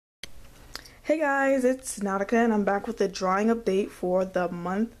Hey guys, it's Nautica and I'm back with a drawing update for the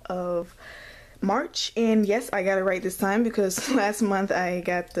month of March. And yes, I got it right this time because last month I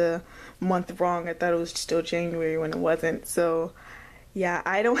got the month wrong. I thought it was still January when it wasn't. So yeah,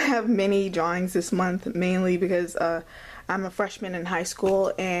 I don't have many drawings this month, mainly because I'm a freshman in high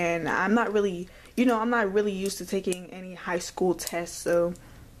school and I'm not really used to taking any high school tests. So,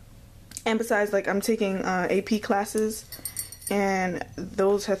 and besides, like, I'm taking AP classes, and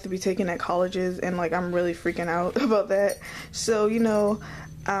those have to be taken at colleges, and like I'm really freaking out about that. So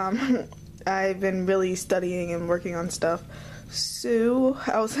I've been really studying and working on stuff. So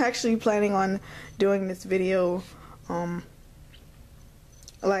I was actually planning on doing this video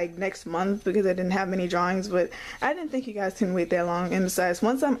like next month because I didn't have many drawings, but I didn't think you guys can wait that long. And besides,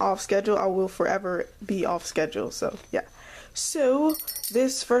 once I'm off schedule, I will forever be off schedule. So yeah. So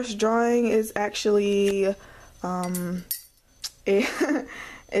this first drawing is actually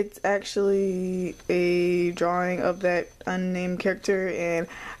it's actually a drawing of that unnamed character, and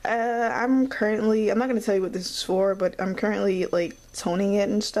I'm not going to tell you what this is for, but I'm currently like toning it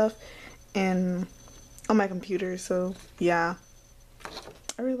and stuff and on my computer. So yeah,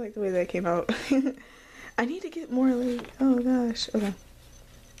 I really like the way that came out. I need to get more like, oh gosh, okay,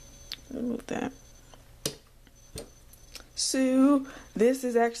 remove that. So this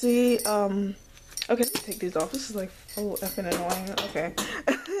is actually okay, let me take these off. This is like so effing annoying. Okay.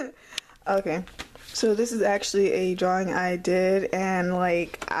 Okay, so this is actually a drawing I did, and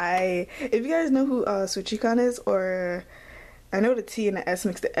like if you guys know who Suchikon is, or I know the T and the S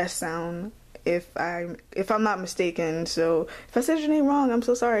makes the S sound if I'm not mistaken. So if I said your name wrong, I'm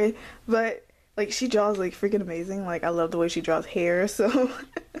so sorry. But like, she draws like freaking amazing. Like, I love the way she draws hair. So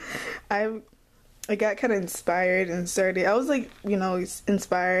I got kind of inspired and started. I was like,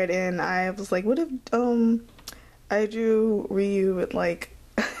 inspired, and I was like, what if I drew Ryu with like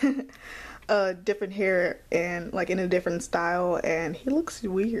different hair and like in a different style, and he looks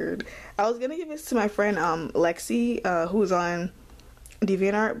weird. I was gonna give this to my friend Lexi, who's on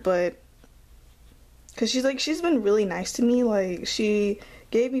DeviantArt, but because she's been really nice to me. Like, she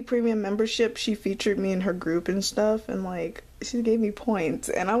gave me premium membership, she featured me in her group and stuff, and like she gave me points,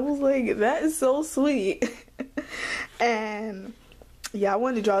 and I was like, that is so sweet. And yeah, I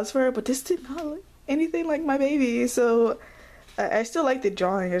wanted to draw this for her, but this did not look anything like my baby. So I still like the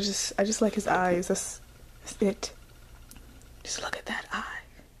drawing. I just like his eyes. That's it. Just look at that eye.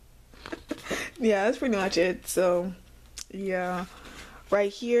 Yeah, that's pretty much it. So yeah,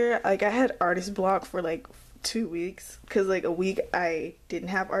 right here, like, I had artist block for like 2 weeks, because like a week I didn't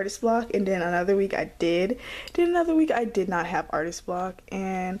have artist block, and then another week I did. Then another week I did not have artist block.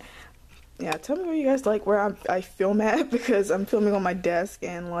 And yeah, tell me where you guys like where I film at, because I'm filming on my desk,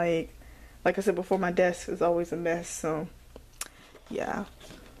 and like I said before, my desk is always a mess. So yeah.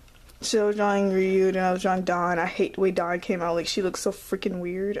 So drawing Ryu, then I was drawing Dawn. I hate the way Dawn came out. Like, she looks so freaking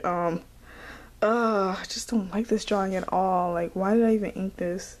weird. I just don't like this drawing at all. Like, why did I even ink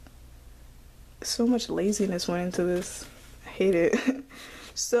this? So much laziness went into this. I hate it.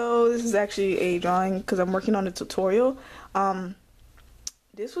 So this is actually a drawing because I'm working on a tutorial.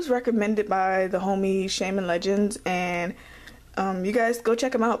 This was recommended by the homie Shaman Legends, and you guys go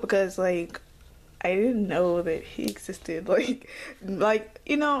check him out, because like I didn't know that he existed.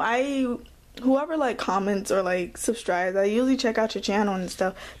 Whoever like comments or like subscribes, I usually check out your channel and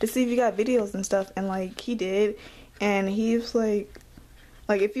stuff to see if you got videos and stuff, and like he did, and he's like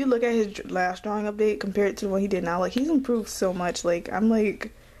if you look at his last drawing update compared to what he did now, like, he's improved so much. Like, I'm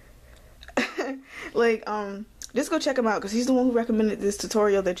like just go check him out, because he's the one who recommended this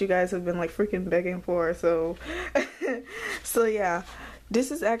tutorial that you guys have been like freaking begging for. So so yeah,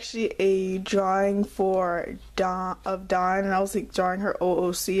 this is actually a drawing for Dawn, and I was like drawing her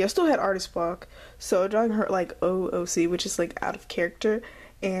OOC. I still had artist block, so drawing her like OOC, which is like out of character,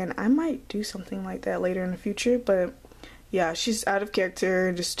 and I might do something like that later in the future. But yeah, she's out of character.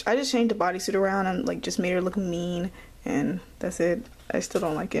 I just changed the bodysuit around and like just made her look mean, and that's it. I still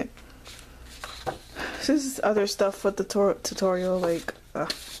don't like it. So this is other stuff for the tutorial. Like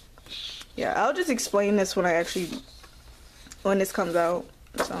yeah, I'll just explain this when this comes out.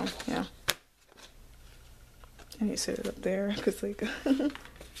 So yeah, I need to set it up there, because like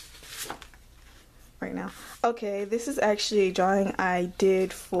right now. Okay, this is actually a drawing I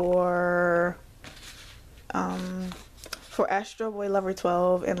did for Astro Boy Lover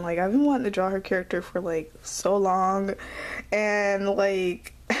 12, and like I've been wanting to draw her character for like so long, and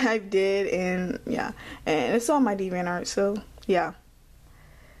like I did, and yeah, and it's on my DeviantArt. So yeah.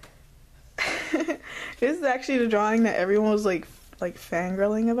 This is actually the drawing that everyone was like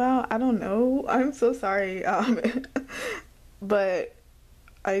fangirling about. I don't know, I'm so sorry. But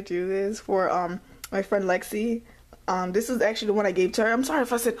I do this for my friend Lexi. This is actually the one I gave to her. I'm sorry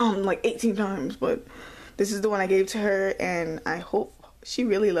if I said like 18 times, but this is the one I gave to her, and I hope she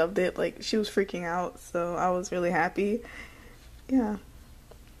really loved it. Like, she was freaking out, so I was really happy. Yeah.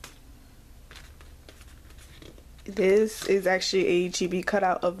 This is actually a chibi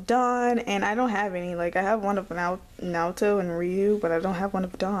cutout of Dawn, and I don't have any. Like, I have one of Naoto and Ryu, but I don't have one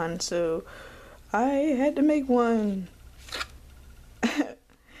of Dawn, so I had to make one.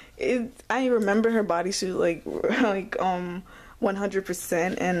 I remember her bodysuit like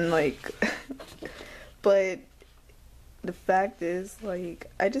 100%, and like but the fact is, like,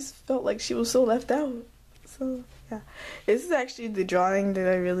 I just felt like she was so left out. So yeah, this is actually the drawing that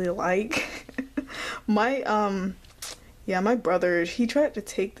I really like. My my brother, he tried to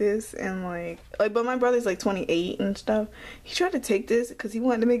take this and like but my brother's like 28 and stuff. He tried to take this because he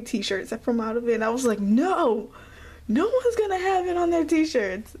wanted to make t-shirts from out of it, and I was like, no one's gonna have it on their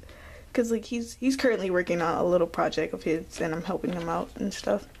t-shirts, because like he's currently working on a little project of his, and I'm helping him out and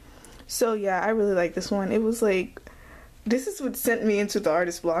stuff. So yeah, I really like this one. It was like, this is what sent me into the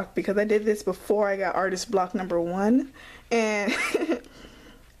artist block, because I did this before I got artist block number 1, and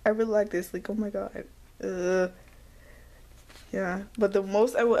I really like this. Like, oh my god. Yeah, but the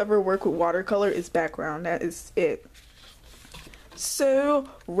most I will ever work with watercolor is background. That is it. So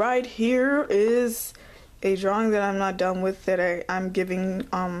right here is a drawing that I'm not done with, that I'm giving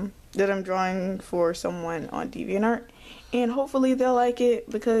that I'm drawing for someone on DeviantArt, and hopefully they'll like it,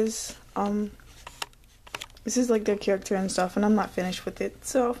 because this is like their character and stuff, and I'm not finished with it,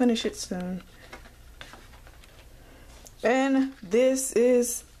 so I'll finish it soon. And this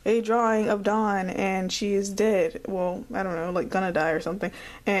is a drawing of Dawn, and she is dead. Well, I don't know, like gonna die or something.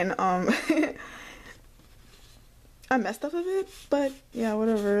 And I messed up a bit, but yeah,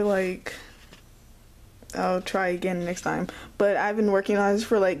 whatever. Like, I'll try again next time. But I've been working on this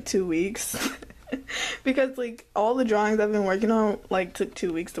for like 2 weeks. Because like all the drawings I've been working on like took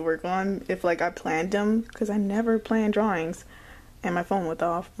 2 weeks to work on, if like I planned them, because I never plan drawings. And my phone went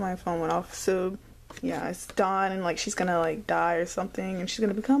off. So yeah, it's Dawn, and like she's gonna like die or something, and she's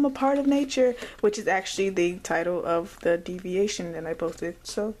gonna become a part of nature, which is actually the title of the deviation that I posted.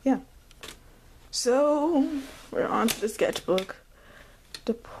 So yeah. So we're on to the sketchbook.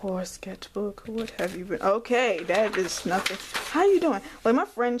 The poor sketchbook. What have you been? Okay, that is nothing. How you doing? Like, my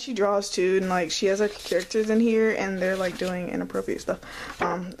friend, she draws too, and like she has her characters in here, and they're like doing inappropriate stuff.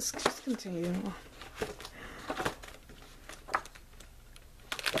 Let's just continue.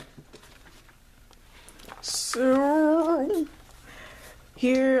 So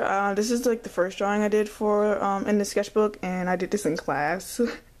here, this is like the first drawing I did for in the sketchbook, and I did this in class.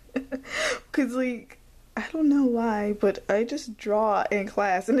 Cause like, I don't know why, but I just draw in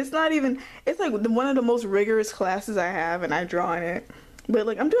class, and it's not even, it's like one of the most rigorous classes I have, and I draw in it. But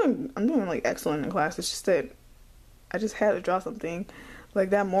like, I'm doing like excellent in class. It's just that I just had to draw something. Like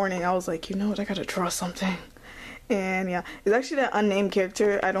that morning, I was like, you know what, I gotta draw something. And yeah, it's actually that unnamed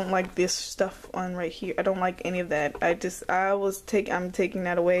character. I don't like this stuff on right here. I don't like any of that. I'm taking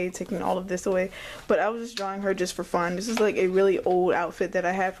that away, taking all of this away. But I was just drawing her just for fun. This is like a really old outfit that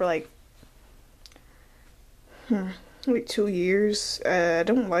I had for like 2 years. I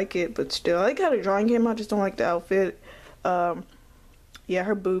don't like it, but still, I like how the drawing came out. Just don't like the outfit. Yeah,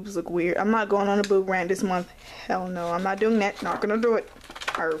 her boobs look weird. I'm not going on a boob rant this month. Hell no, I'm not doing that. Not gonna do it.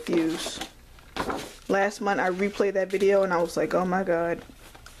 I refuse. Last month I replayed that video and I was like, oh my god,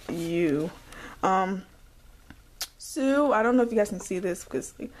 you. So I don't know if you guys can see this,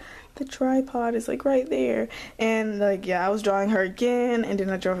 because like, the tripod is like right there, and like, yeah, I was drawing her again, and then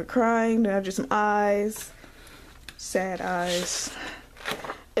I drew her crying, then I drew some eyes, sad eyes.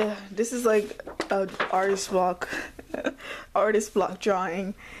 This is like a artist block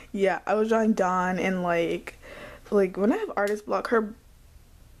drawing. Yeah, I was drawing Dawn, and like when I have artist block, her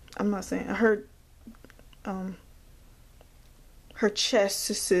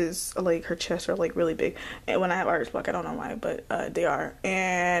chest is like, her chests are like really big, and when I have artist block, I don't know why, but they are.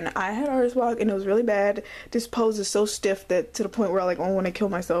 And I had artist block, and it was really bad. This pose is so stiff that to the point where I want to kill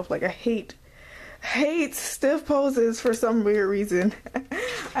myself. Like, I hate stiff poses for some weird reason.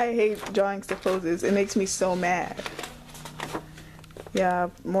 I hate drawing stiff poses. It makes me so mad. Yeah,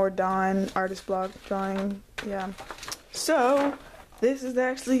 more Dawn artist block drawing. Yeah, so this is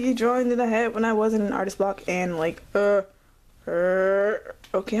actually a drawing that I had when I wasn't in artist block, and like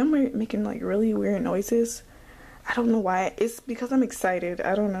okay, I'm making like really weird noises. I don't know why. It's because I'm excited.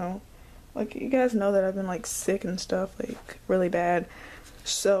 I don't know. Like, you guys know that I've been like sick and stuff, like really bad.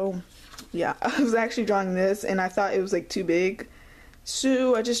 So yeah, I was actually drawing this, and I thought it was like too big,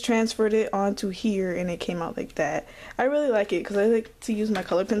 So I just transferred it onto here and it came out like that. I really like it because I like to use my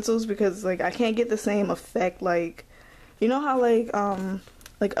color pencils because like I can't get the same effect, like you know how like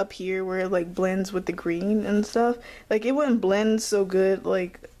up here where it like blends with the green and stuff, like it wouldn't blend so good,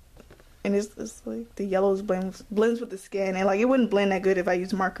 like, and it's like the yellows blends with the skin, and like it wouldn't blend that good if I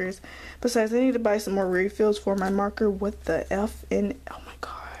use markers. Besides, I need to buy some more refills for my marker. What the F in, oh my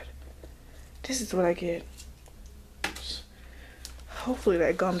god, this is what I get. Hopefully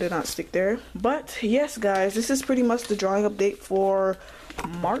that gum did not stick there. But yes guys, this is pretty much the drawing update for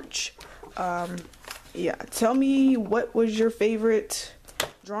March. Yeah, tell me what was your favorite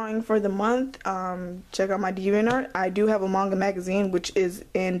drawing for the month. Check out my DeviantArt. I do have a manga magazine which is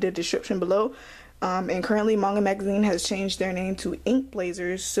in the description below. And currently manga magazine has changed their name to Ink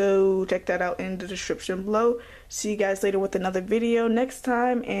Blazers, so check that out in the description below. See you guys later with another video next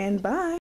time, and bye.